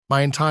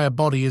My entire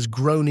body is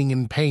groaning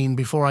in pain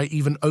before I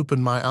even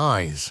open my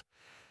eyes.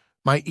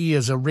 My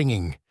ears are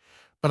ringing,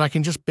 but I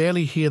can just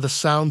barely hear the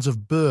sounds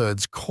of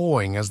birds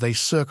cawing as they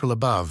circle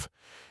above,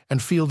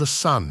 and feel the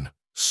sun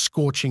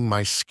scorching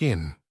my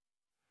skin.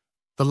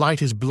 The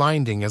light is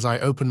blinding as I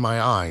open my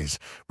eyes,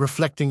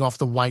 reflecting off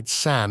the white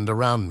sand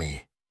around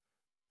me.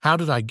 How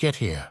did I get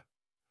here?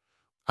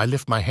 I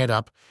lift my head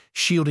up,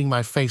 shielding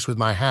my face with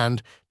my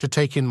hand to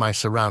take in my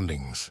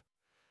surroundings.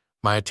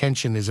 My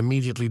attention is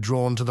immediately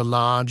drawn to the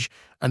large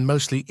and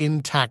mostly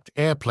intact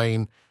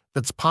airplane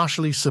that's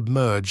partially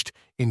submerged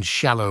in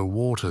shallow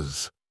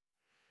waters.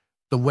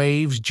 The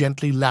waves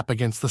gently lap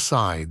against the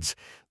sides,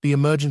 the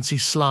emergency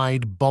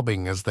slide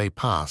bobbing as they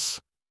pass.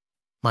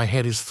 My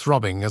head is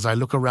throbbing as I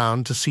look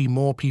around to see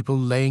more people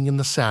laying in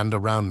the sand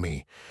around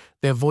me,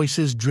 their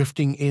voices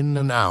drifting in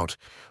and out,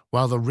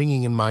 while the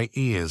ringing in my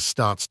ears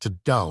starts to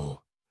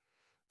dull.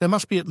 There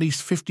must be at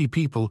least 50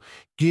 people,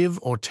 give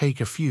or take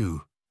a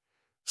few.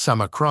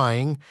 Some are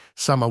crying,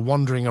 some are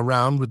wandering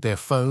around with their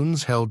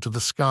phones held to the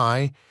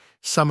sky,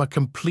 some are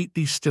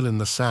completely still in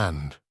the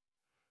sand.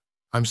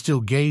 I'm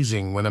still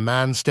gazing when a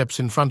man steps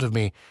in front of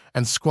me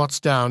and squats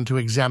down to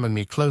examine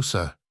me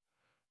closer.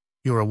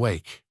 "You're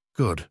awake.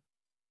 Good.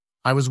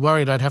 I was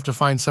worried I'd have to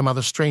find some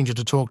other stranger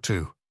to talk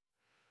to."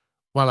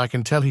 While I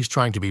can tell he's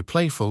trying to be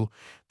playful,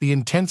 the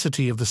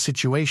intensity of the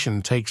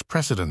situation takes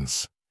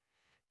precedence.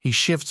 He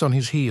shifts on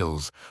his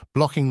heels,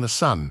 blocking the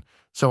sun,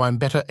 so I'm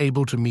better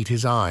able to meet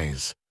his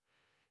eyes.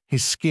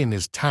 His skin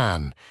is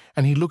tan,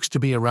 and he looks to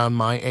be around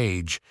my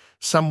age,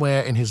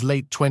 somewhere in his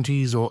late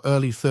 20s or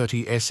early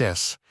 30s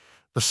SS.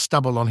 The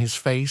stubble on his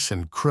face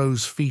and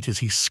crow's feet as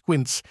he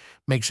squints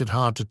makes it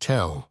hard to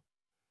tell.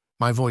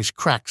 My voice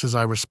cracks as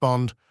I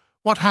respond,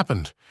 "What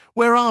happened?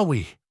 Where are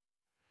we?"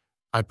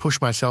 I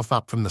push myself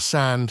up from the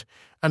sand,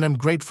 and am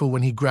grateful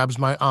when he grabs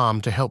my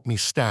arm to help me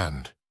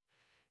stand.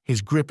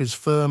 His grip is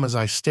firm as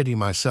I steady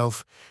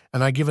myself,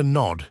 and I give a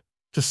nod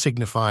to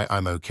signify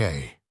I'm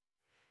okay.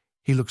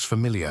 He looks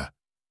familiar,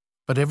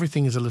 but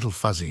everything is a little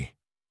fuzzy.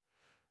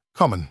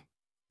 "Come on,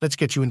 let's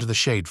get you into the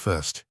shade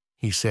first,"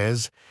 he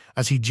says,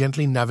 as he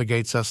gently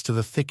navigates us to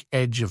the thick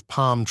edge of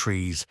palm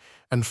trees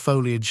and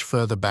foliage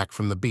further back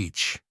from the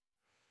beach.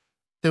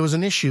 There was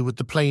an issue with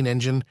the plane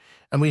engine,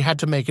 and we had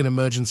to make an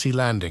emergency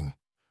landing.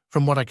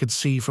 From what I could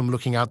see from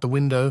looking out the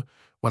window,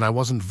 when I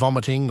wasn't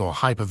vomiting or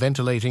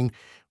hyperventilating,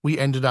 we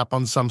ended up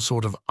on some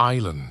sort of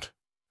island.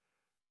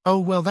 "Oh,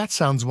 well, that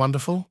sounds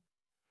wonderful."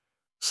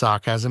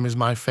 Sarcasm is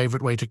my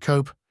favorite way to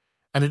cope,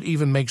 and it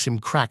even makes him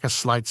crack a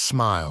slight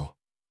smile.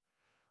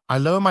 I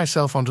lower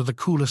myself onto the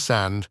cooler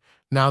sand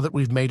now that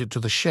we've made it to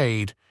the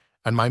shade,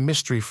 and my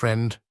mystery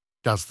friend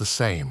does the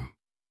same.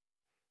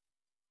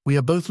 We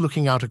are both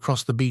looking out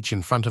across the beach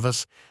in front of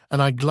us,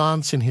 and I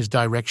glance in his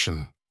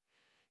direction.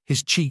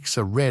 His cheeks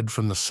are red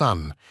from the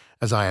sun,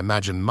 as I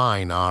imagine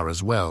mine are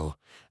as well,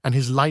 and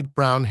his light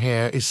brown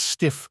hair is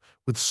stiff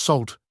with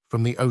salt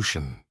from the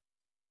ocean.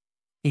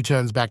 He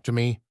turns back to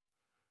me.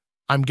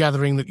 "I'm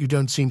gathering that you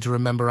don't seem to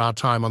remember our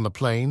time on the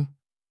plane."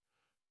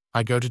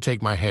 I go to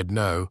take my head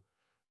no,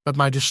 but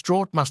my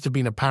distraught must have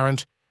been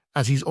apparent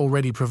as he's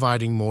already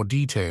providing more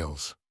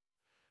details.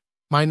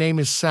 "My name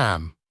is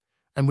Sam,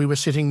 and we were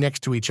sitting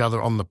next to each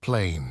other on the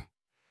plane.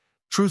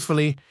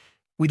 Truthfully,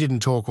 we didn't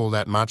talk all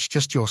that much,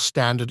 just your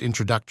standard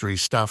introductory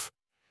stuff.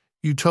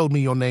 You told me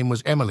your name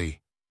was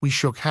Emily. We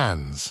shook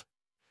hands."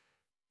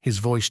 His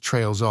voice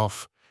trails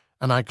off,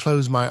 and I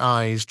close my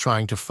eyes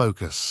trying to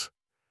focus.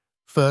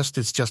 First,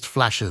 it's just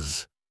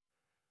flashes.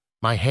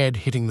 My head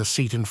hitting the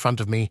seat in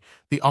front of me,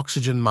 the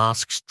oxygen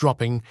masks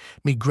dropping,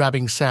 me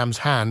grabbing Sam's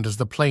hand as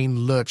the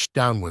plane lurched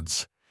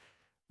downwards.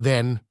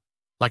 Then,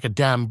 like a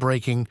dam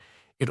breaking,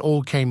 it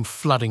all came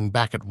flooding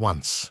back at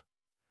once.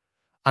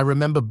 I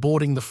remember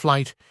boarding the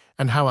flight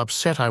and how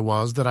upset I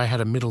was that I had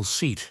a middle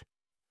seat.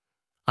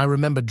 I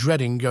remember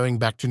dreading going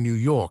back to New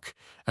York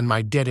and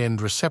my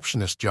dead-end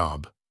receptionist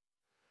job.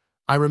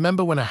 I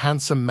remember when a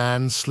handsome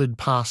man slid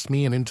past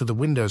me and into the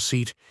window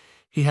seat.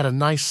 He had a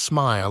nice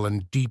smile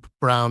and deep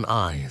brown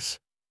eyes.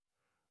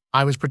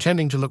 I was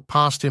pretending to look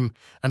past him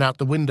and out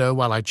the window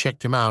while I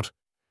checked him out,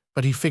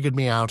 but he figured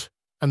me out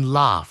and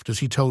laughed as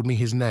he told me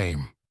his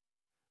name.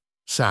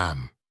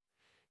 Sam.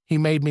 He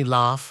made me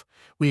laugh,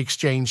 we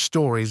exchanged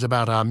stories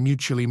about our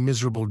mutually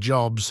miserable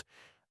jobs,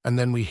 and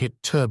then we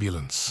hit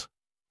turbulence.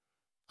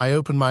 I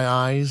open my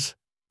eyes,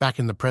 back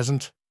in the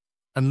present,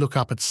 and look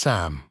up at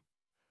Sam.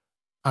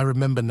 I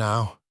remember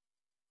now.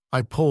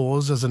 I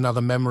pause as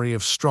another memory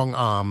of strong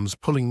arms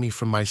pulling me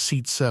from my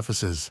seat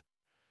surfaces.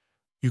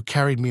 "You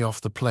carried me off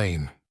the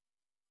plane."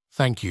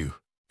 "Thank you."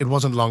 It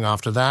wasn't long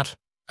after that,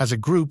 as a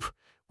group,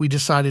 we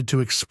decided to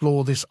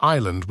explore this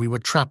island we were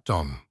trapped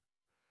on.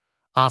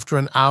 After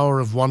an hour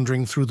of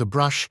wandering through the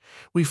brush,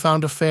 we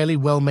found a fairly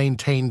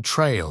well-maintained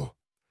trail.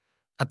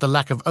 At the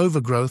lack of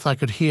overgrowth, I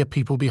could hear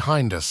people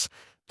behind us,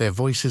 their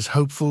voices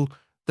hopeful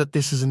that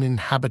this is an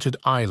inhabited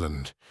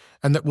island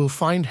and that we'll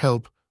find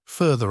help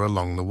further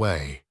along the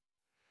way.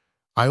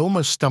 I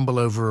almost stumble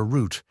over a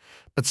root,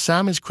 but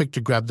Sam is quick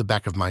to grab the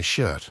back of my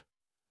shirt.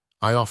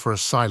 I offer a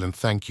silent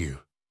thank you.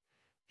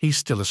 He's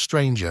still a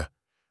stranger,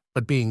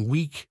 but being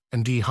weak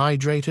and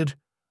dehydrated,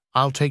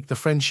 I'll take the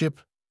friendship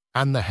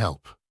and the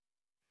help.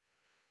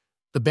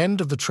 The bend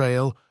of the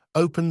trail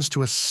opens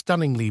to a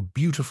stunningly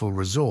beautiful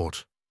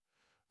resort.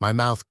 My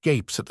mouth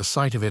gapes at the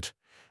sight of it,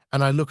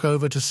 and I look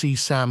over to see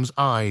Sam's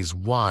eyes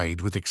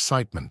wide with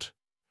excitement.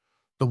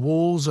 The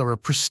walls are a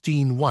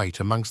pristine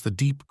white amongst the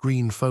deep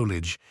green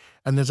foliage,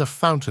 and there's a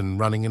fountain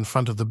running in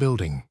front of the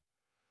building.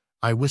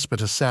 I whisper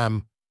to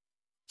Sam,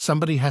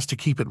 "Somebody has to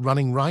keep it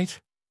running,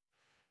 right?"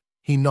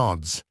 He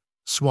nods,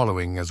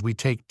 swallowing as we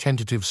take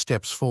tentative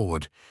steps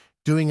forward,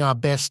 doing our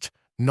best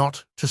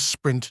not to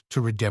sprint to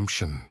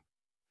redemption.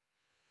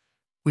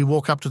 We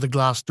walk up to the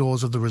glass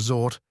doors of the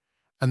resort,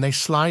 and they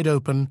slide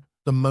open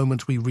the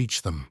moment we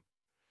reach them.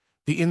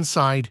 The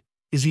inside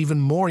is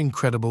even more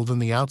incredible than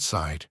the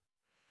outside.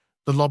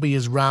 The lobby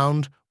is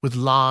round with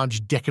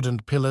large,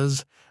 decadent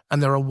pillars,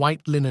 and there are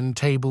white linen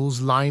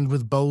tables lined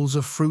with bowls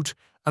of fruit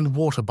and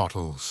water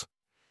bottles.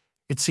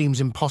 It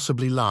seems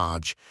impossibly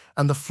large,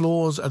 and the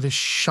floors are this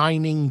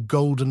shining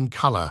golden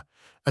color,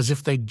 as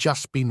if they'd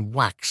just been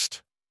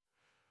waxed.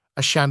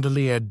 A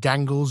chandelier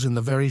dangles in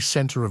the very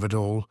center of it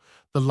all,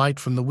 the light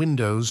from the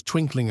windows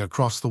twinkling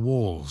across the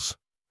walls.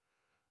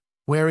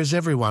 Where is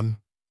everyone?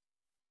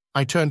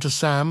 I turn to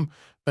Sam,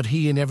 but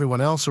he and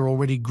everyone else are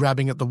already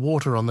grabbing at the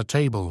water on the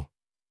table.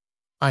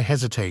 I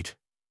hesitate.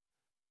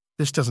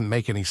 This doesn't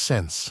make any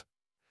sense.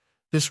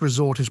 This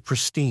resort is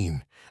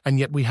pristine, and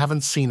yet we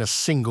haven't seen a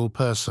single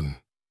person.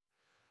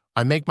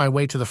 I make my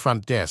way to the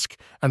front desk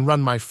and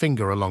run my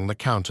finger along the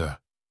counter.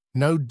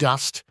 No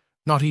dust,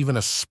 not even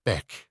a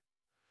speck.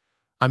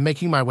 I'm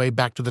making my way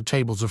back to the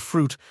tables of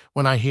fruit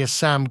when I hear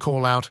Sam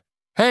call out,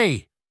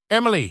 "Hey,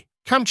 Emily,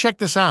 come check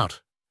this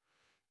out."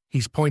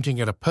 He's pointing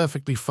at a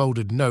perfectly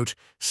folded note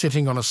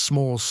sitting on a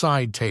small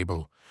side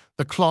table.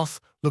 The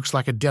cloth looks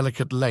like a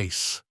delicate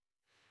lace.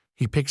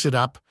 He picks it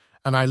up,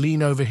 and I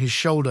lean over his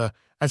shoulder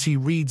as he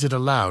reads it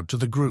aloud to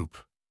the group.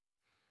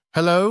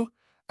 "Hello,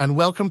 and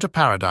welcome to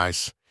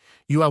paradise.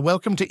 You are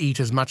welcome to eat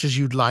as much as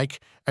you'd like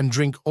and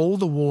drink all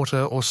the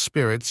water or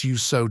spirits you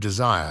so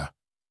desire.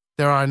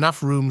 There are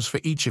enough rooms for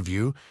each of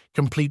you,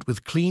 complete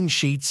with clean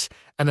sheets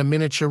and a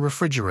miniature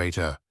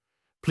refrigerator.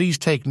 Please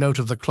take note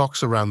of the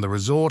clocks around the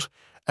resort,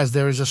 as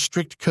there is a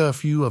strict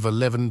curfew of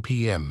 11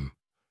 p.m.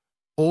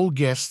 All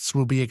guests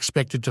will be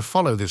expected to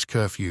follow this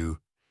curfew.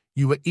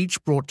 You were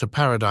each brought to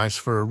paradise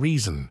for a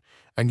reason,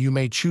 and you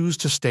may choose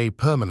to stay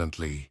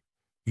permanently.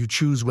 You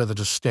choose whether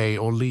to stay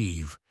or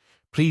leave.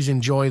 Please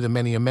enjoy the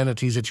many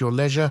amenities at your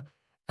leisure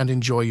and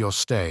enjoy your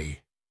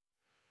stay."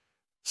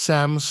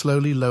 Sam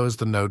slowly lowers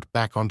the note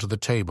back onto the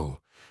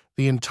table,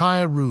 the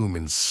entire room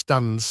in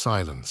stunned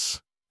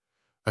silence.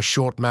 A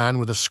short man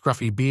with a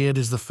scruffy beard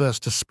is the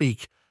first to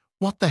speak.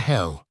 "What the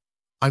hell?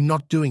 I'm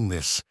not doing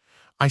this."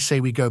 I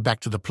say we go back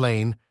to the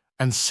plane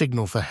and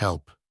signal for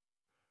help.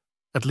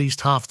 At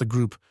least half the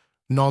group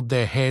nod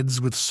their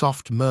heads with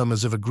soft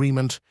murmurs of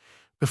agreement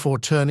before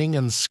turning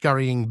and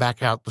scurrying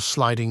back out the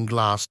sliding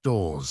glass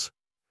doors.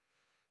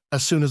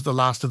 As soon as the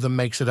last of them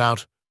makes it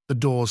out, the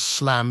doors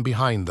slam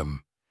behind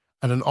them,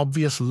 and an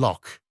obvious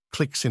lock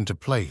clicks into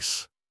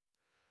place.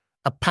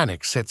 A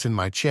panic sets in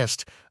my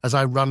chest as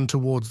I run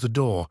towards the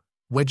door,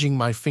 wedging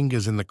my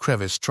fingers in the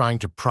crevice trying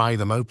to pry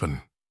them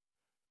open.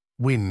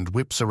 Wind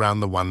whips around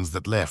the ones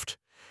that left,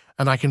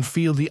 and I can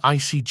feel the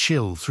icy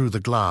chill through the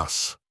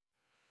glass.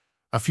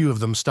 A few of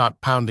them start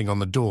pounding on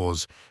the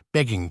doors,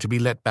 begging to be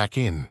let back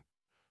in,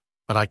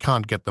 but I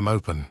can't get them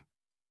open.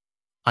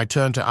 I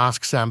turn to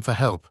ask Sam for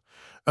help,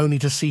 only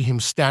to see him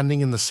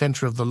standing in the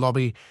center of the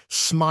lobby,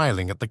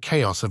 smiling at the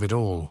chaos of it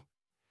all.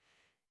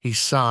 He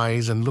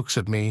sighs and looks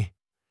at me.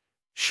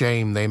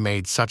 Shame they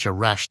made such a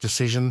rash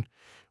decision.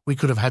 We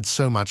could have had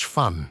so much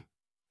fun.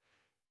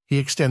 He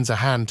extends a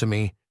hand to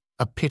me,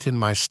 a pit in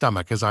my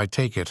stomach as I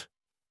take it,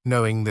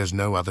 knowing there's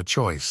no other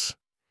choice.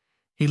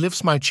 He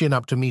lifts my chin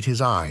up to meet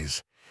his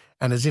eyes,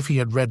 and as if he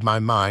had read my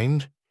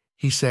mind,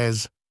 he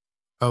says,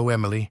 "Oh,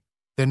 Emily,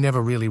 there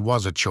never really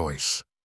was a choice.